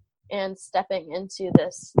transformation and stepping into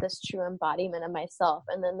this true embodiment of myself,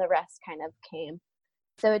 and then the rest kind of came.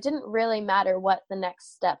 So it didn't really matter what the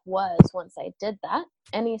next step was once I did that.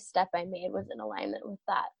 Any step I made was in alignment with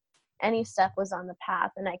that. Any step was on the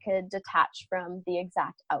path, and I could detach from the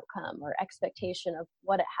exact outcome or expectation of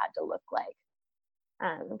what it had to look like.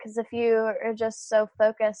 Because if you are just so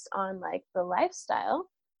focused on like the lifestyle,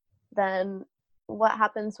 then what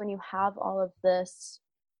happens when you have all of this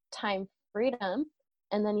time freedom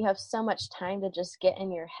and then you have so much time to just get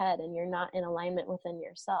in your head and you're not in alignment within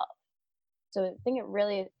yourself? So I think it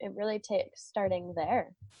really takes starting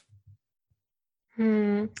there.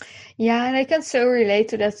 Yeah, and I can so relate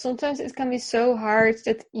to that. Sometimes it can be so hard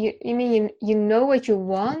that you know what you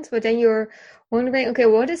want, but then you're wondering, okay,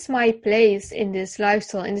 what is my place in this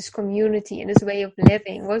lifestyle, in this community, in this way of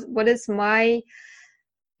living? What is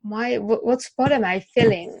what spot am I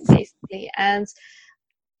filling, basically? And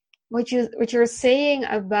what you're saying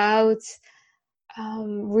about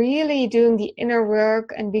really doing the inner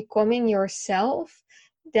work and becoming yourself,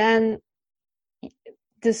 then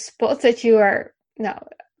the spot that you are now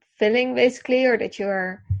filling, basically, or that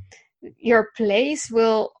your place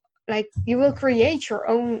will, like, you will create your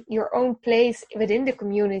own place within the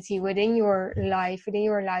community, within your life, within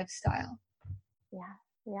your lifestyle.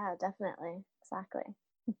 Yeah, definitely, exactly.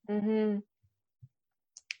 Mm-hmm.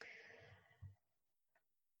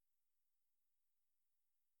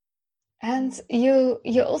 And you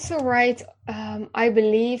also write, I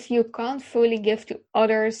believe you can't fully give to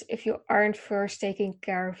others if you aren't first taking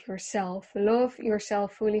care of yourself. Love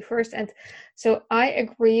yourself fully first. And so I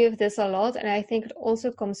agree with this a lot. And I think it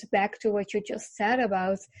also comes back to what you just said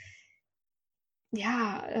about,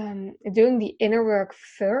 doing the inner work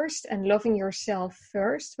first and loving yourself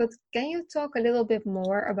first. But can you talk a little bit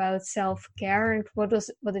more about self-care and what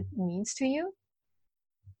it means to you?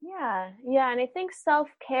 Yeah, and I think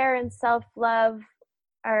self-care and self-love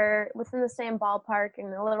are within the same ballpark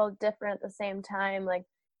and a little different at the same time. Like,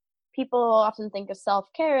 people often think of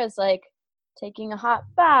self-care as like taking a hot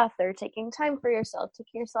bath or taking time for yourself,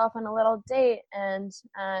 taking yourself on a little date, and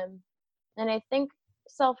I think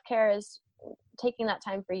self-care is taking that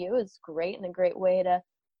time for you is great and a great way to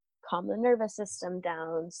calm the nervous system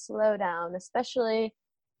down, slow down, especially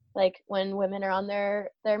like when women are on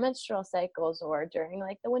their menstrual cycles or during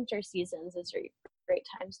like the winter seasons is great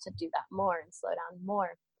times to do that more and slow down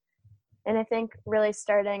more. And I think really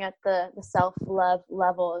starting at the self-love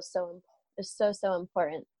level is so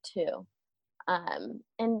important too.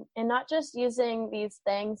 And not just using these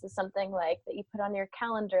things as something like that you put on your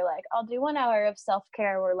calendar, like I'll do 1 hour of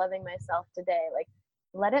self-care or loving myself today. Like,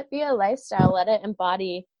 let it be a lifestyle, let it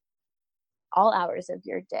embody all hours of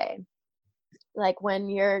your day. Like,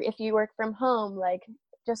 if you work from home, like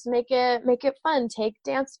just make it fun, take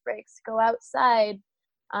dance breaks, go outside.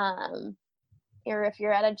 Or if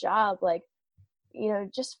you're at a job, like,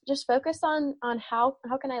 just focus on how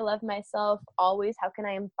can I love myself always, how can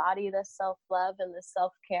I embody this self-love and this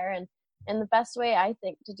self-care, and the best way I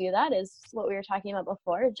think to do that is what we were talking about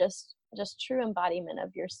before, just true embodiment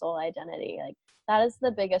of your soul identity. Like, that is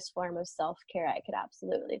the biggest form of self-care I could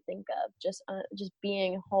absolutely think of, just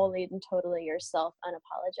being wholly and totally yourself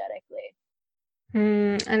unapologetically.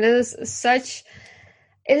 And it is such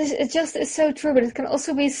it's so true, but it can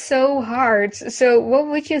also be so hard. So what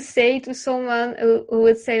would you say to someone who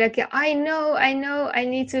would say like, yeah, I know I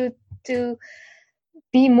need to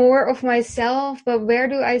be more of myself, but where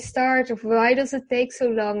do I start? Or why does it take so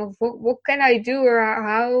long? Or what can I do? Or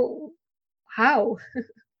how?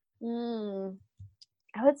 mm,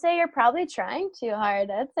 I would say you're probably trying too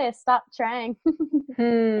hard. I'd say stop trying.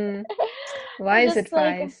 Wise Just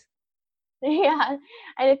like, advice. yeah,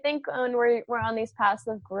 I think when we're on these paths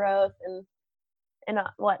of growth and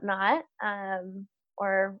whatnot,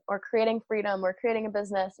 or creating freedom or creating a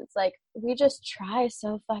business, it's like we just try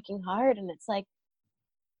so fucking hard, and it's like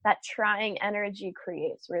that trying energy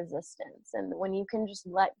creates resistance. And when you can just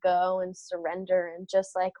let go and surrender and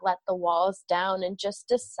just like let the walls down and just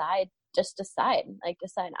decide,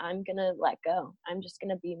 I'm gonna let go. I'm just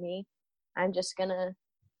gonna be me. I'm just gonna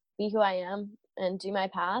be who I am and do my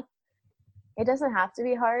path. It doesn't have to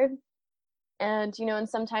be hard. And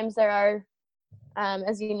sometimes there are,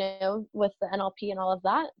 as you know, with the NLP and all of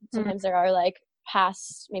that, sometimes there are like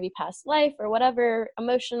maybe past life or whatever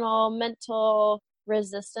emotional, mental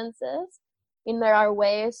resistances. And there are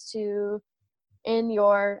ways to, in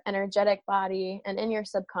your energetic body and in your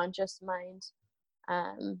subconscious mind,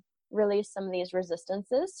 release some of these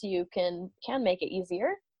resistances so you can make it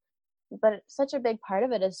easier. But such a big part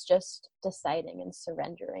of it is just deciding and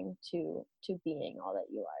surrendering to being all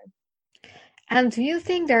that you are. And do you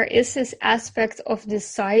think there is this aspect of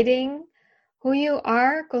deciding who you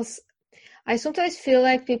are? Because I sometimes feel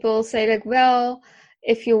like people say like, well,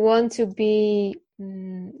 if you want to be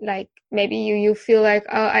like, maybe you feel like,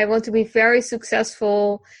 oh, I want to be very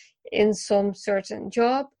successful in some certain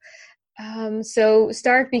job. So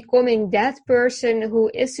start becoming that person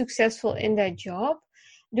who is successful in that job.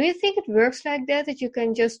 Do you think it works like that you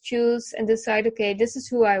can just choose and decide, okay, this is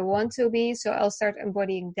who I want to be, so I'll start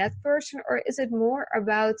embodying that person? Or is it more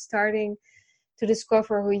about starting to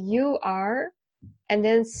discover who you are and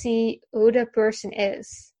then see who that person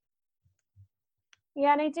is?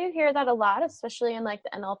 Yeah, and I do hear that a lot, especially in like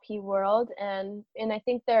the NLP world, and I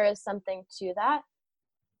think there is something to that.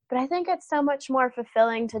 But I think it's so much more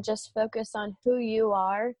fulfilling to just focus on who you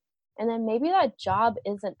are, and then maybe that job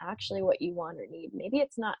isn't actually what you want or need. Maybe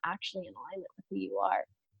it's not actually in alignment with who you are.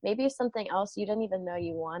 Maybe something else you didn't even know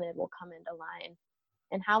you wanted will come into line.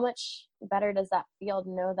 And how much better does that feel to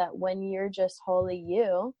know that when you're just wholly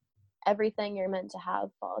you, everything you're meant to have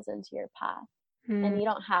falls into your path? And you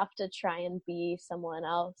don't have to try and be someone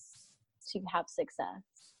else to have success.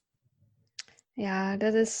 Yeah,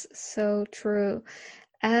 that is so true.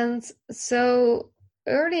 And so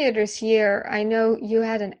earlier this year, I know you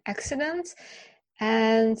had an accident,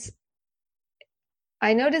 and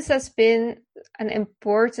I know this has been an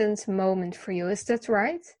important moment for you. Is that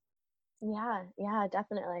right? Yeah,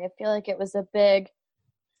 definitely. I feel like it was a big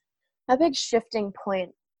shifting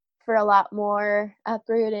point for a lot more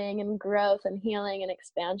uprooting and growth and healing and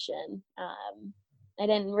expansion. I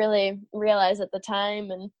didn't really realize at the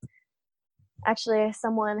time, and actually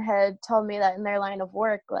someone had told me that in their line of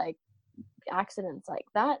work, like, accidents like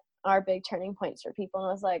that are big turning points for people. And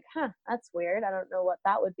I was like, that's weird. I don't know what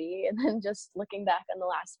that would be. And then just looking back on the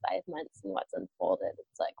last 5 months and what's unfolded,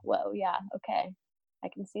 it's like, whoa, yeah, okay, I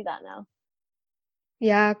can see that now.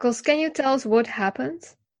 Yeah, because can you tell us what happened?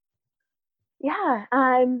 Yeah,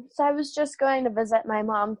 so I was just going to visit my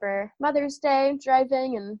mom for Mother's Day,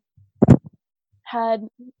 driving, and had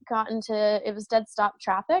gotten to, it was dead stop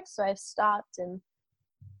traffic, so I stopped and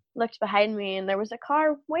looked behind me, and there was a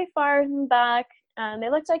car way far in the back, and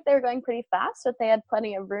they looked like they were going pretty fast, but they had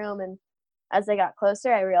plenty of room. And as they got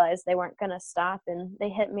closer, I realized they weren't going to stop, and they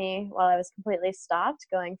hit me while I was completely stopped,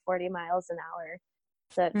 going 40 miles an hour.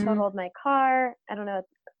 So it Mm. totaled my car. I don't know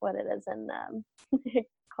what it is in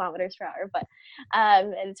kilometers per hour, but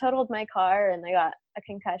it totaled my car, and I got a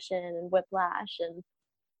concussion and whiplash,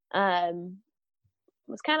 and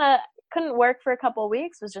was kind of, couldn't work for a couple of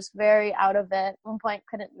weeks, was just very out of it. At one point,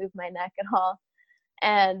 couldn't move my neck at all,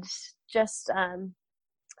 and just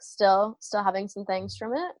still having some things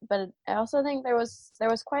from it. But I also think there was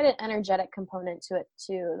quite an energetic component to it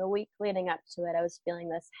too. The week leading up to it, I was feeling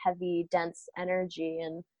this heavy, dense energy,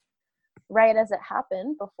 and right as it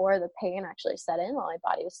happened, before the pain actually set in, while my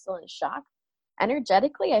body was still in shock,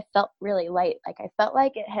 energetically I felt really light. Like I felt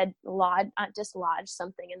like it had dislodged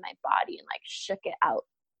something in my body and like shook it out,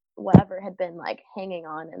 whatever had been like hanging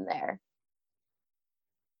on in there.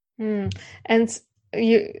 And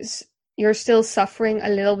you're still suffering a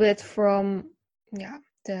little bit from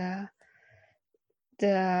the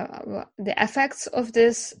effects of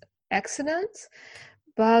this accident,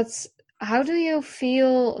 but how do you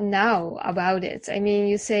feel now about it? I mean,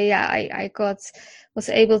 you say, I was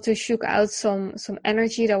able to shook out some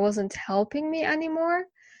energy that wasn't helping me anymore.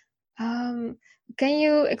 Can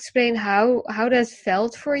you explain how that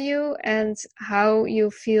felt for you, and how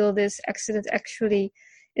you feel this accident actually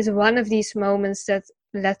is one of these moments that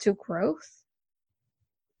led to growth?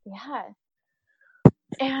 Yeah.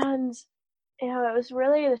 And it was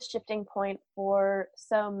really the shifting point for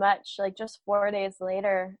so much. Like just 4 days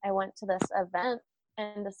later, I went to this event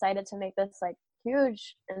and decided to make this like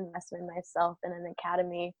huge investment in myself in an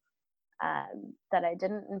academy that I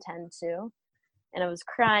didn't intend to. And I was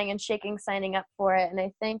crying and shaking signing up for it. And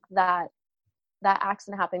I think that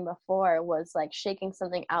accident happening before was like shaking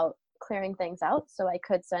something out, clearing things out so I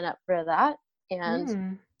could sign up for that.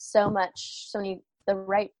 And so many, the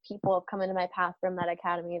right people have come into my path from that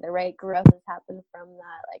academy, the right growth has happened from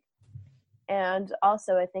that. Like, and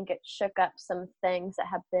also I think it shook up some things that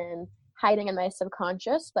have been hiding in my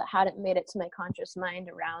subconscious but hadn't made it to my conscious mind,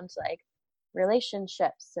 around like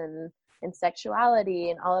relationships and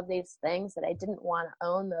sexuality and all of these things that I didn't want to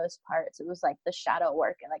own those parts. It was like the shadow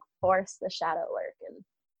work. It like forced the shadow work,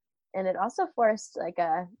 and it also forced like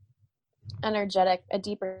a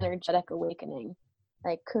deeper energetic awakening,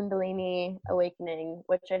 like Kundalini awakening,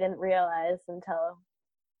 which I didn't realize until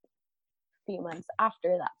a few months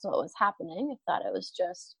after that's what was happening. I thought it was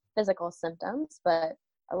just physical symptoms, but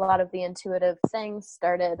a lot of the intuitive things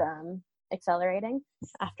started accelerating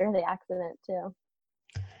after the accident too.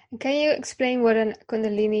 Can you explain what a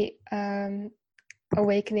Kundalini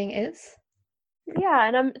awakening is? Yeah,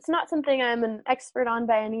 and it's not something I'm an expert on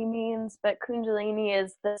by any means, but Kundalini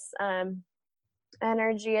is this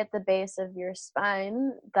energy at the base of your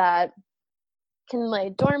spine that can lay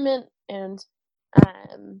dormant, and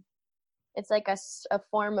it's like a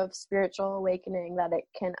form of spiritual awakening that it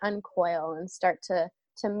can uncoil and start to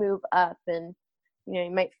move up. And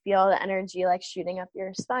you might feel the energy like shooting up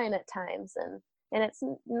your spine at times, and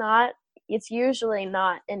it's usually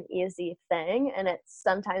not an easy thing, and it's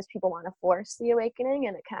sometimes people want to force the awakening,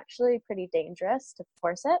 and it can actually be pretty dangerous to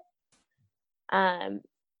force it.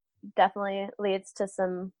 Definitely leads to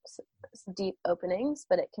some deep openings,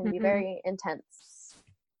 but it can be very intense.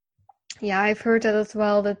 Yeah, I've heard that as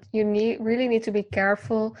well, that you really need to be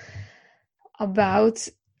careful about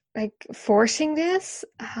like forcing this.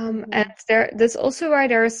 And that's also why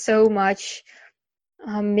there's so much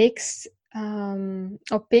mixed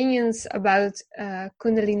opinions about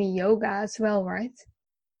Kundalini yoga as well, right?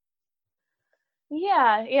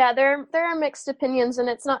 Yeah, there are mixed opinions, and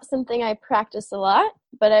it's not something I practice a lot,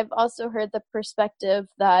 but I've also heard the perspective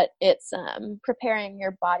that it's preparing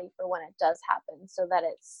your body for when it does happen, so that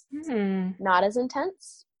it's not as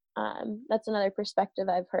intense. That's another perspective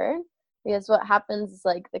I've heard, because what happens is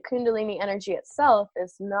like the Kundalini energy itself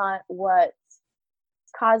is not what's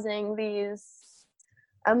causing these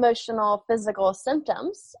emotional, physical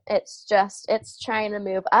symptoms. It's trying to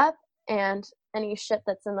move up, and any shit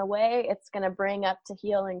that's in the way, it's going to bring up to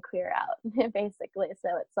heal and clear out, basically.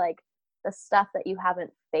 So it's like the stuff that you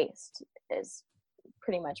haven't faced is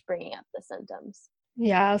pretty much bringing up the symptoms.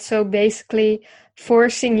 Yeah, so basically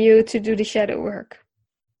forcing you to do the shadow work.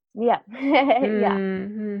 Yeah. Yeah.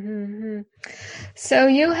 So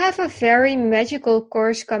you have a very magical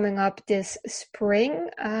course coming up this spring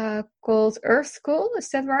called Earth School. Is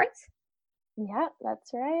that right? Yeah,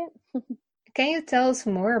 that's right. Can you tell us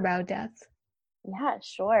more about that? Yeah,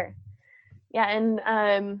 sure. Yeah,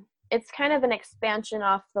 and it's kind of an expansion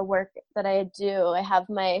off the work that I do. I have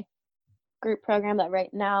my group program that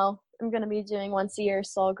right now I'm going to be doing once a year,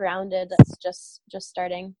 Soul Grounded. That's just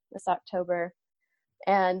starting this October.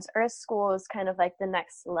 And Earth School is kind of like the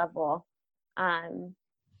next level. Um,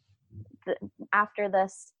 After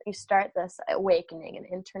this, you start this awakening and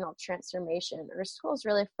internal transformation. Earth School is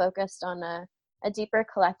really focused on a deeper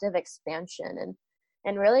collective expansion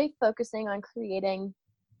and really focusing on creating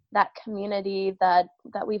that community that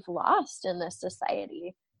we've lost in this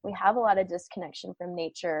society. We have a lot of disconnection from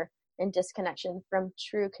nature and disconnection from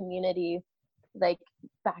true community like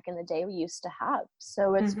back in the day we used to have.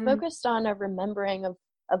 So it's focused on a remembering of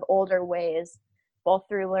older ways, both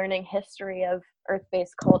through learning history of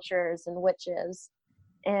earth-based cultures and witches,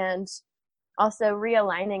 and also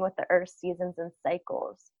realigning with the earth seasons and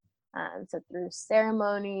cycles. So through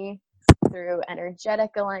ceremony, through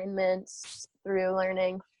energetic alignments, through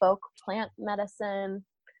learning folk plant medicine,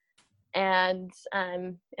 and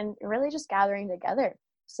really just gathering together.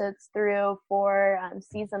 So it's through 4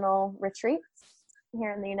 seasonal retreats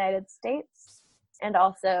here in the United States, and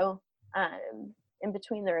also in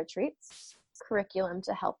between the retreats, curriculum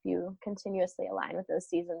to help you continuously align with those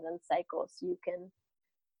seasons and cycles so you can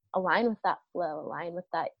align with that flow, align with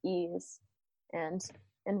that ease, and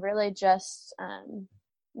really just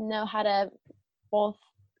know how to both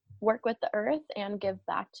work with the earth and give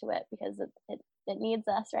back to it, because it needs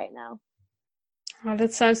us right now. Oh,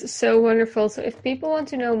 that sounds so wonderful. So if people want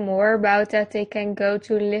to know more about that, they can go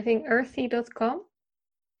to livingearthy.com.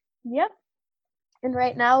 Yep. And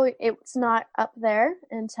right now it's not up there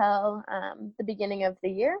until the beginning of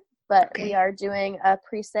the year, but we are doing a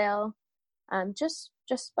pre-sale just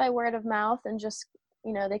by word of mouth, and just,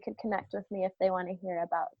 they could connect with me if they want to hear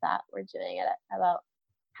about that. We're doing it at about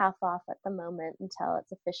half off at the moment until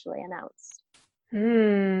it's officially announced.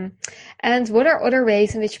 And what are other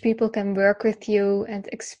ways in which people can work with you and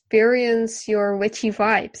experience your witchy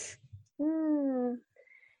vibes?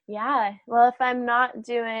 Yeah, well, if I'm not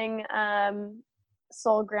doing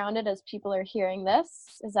Soul Grounded as people are hearing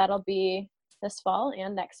this, is that'll be this fall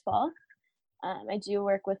and next fall. I do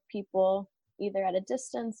work with people either at a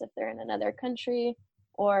distance if they're in another country,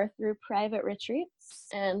 or through private retreats.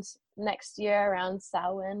 And next year around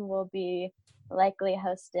Samhain, we'll be likely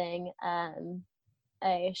hosting a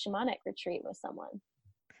shamanic retreat with someone.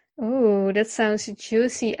 Oh, that sounds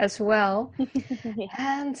juicy as well. Yeah.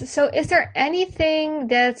 And so is there anything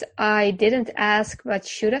that I didn't ask but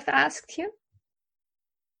should have asked you?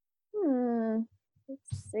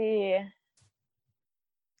 Let's see.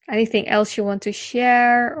 Anything else you want to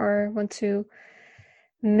share or want to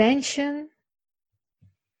mention?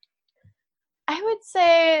 I would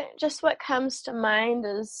say just what comes to mind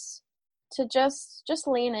is to just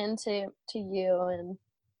lean into you and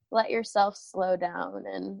let yourself slow down,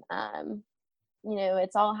 and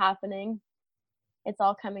it's all happening, it's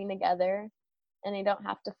all coming together, and you don't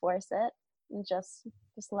have to force it, and just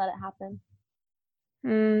let it happen.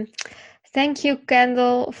 Thank you,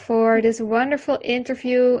 Kendall, for this wonderful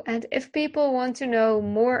interview. And if people want to know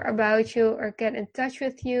more about you or get in touch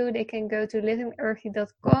with you, they can go to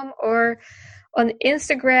livingearthy.com, or on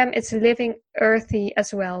Instagram, it's livingearthy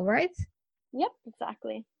as well, right? Yep,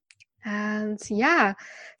 exactly. And yeah,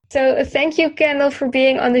 so thank you, Kendall, for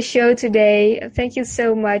being on the show today. Thank you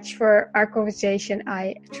so much for our conversation.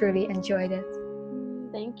 I truly enjoyed it.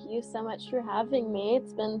 Thank you so much for having me.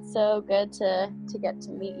 It's been so good to get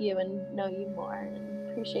to meet you and know you more, and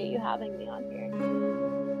appreciate you having me on here.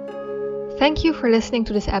 Thank you for listening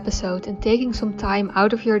to this episode and taking some time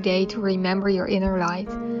out of your day to remember your inner light.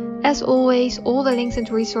 As always, all the links and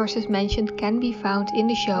resources mentioned can be found in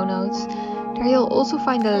the show notes. There you'll also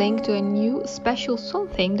find a link to a new special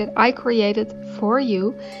something that I created for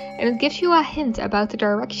you, and it gives you a hint about the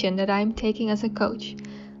direction that I'm taking as a coach.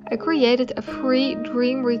 I created a free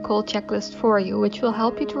dream recall checklist for you, which will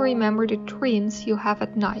help you to remember the dreams you have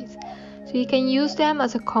at night, so you can use them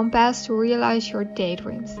as a compass to realize your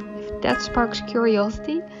daydreams. If that sparks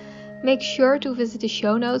curiosity, make sure to visit the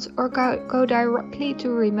show notes or go directly to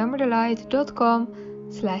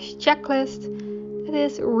rememberthelight.com/checklist. That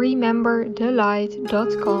is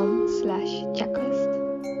rememberthelight.com/checklist.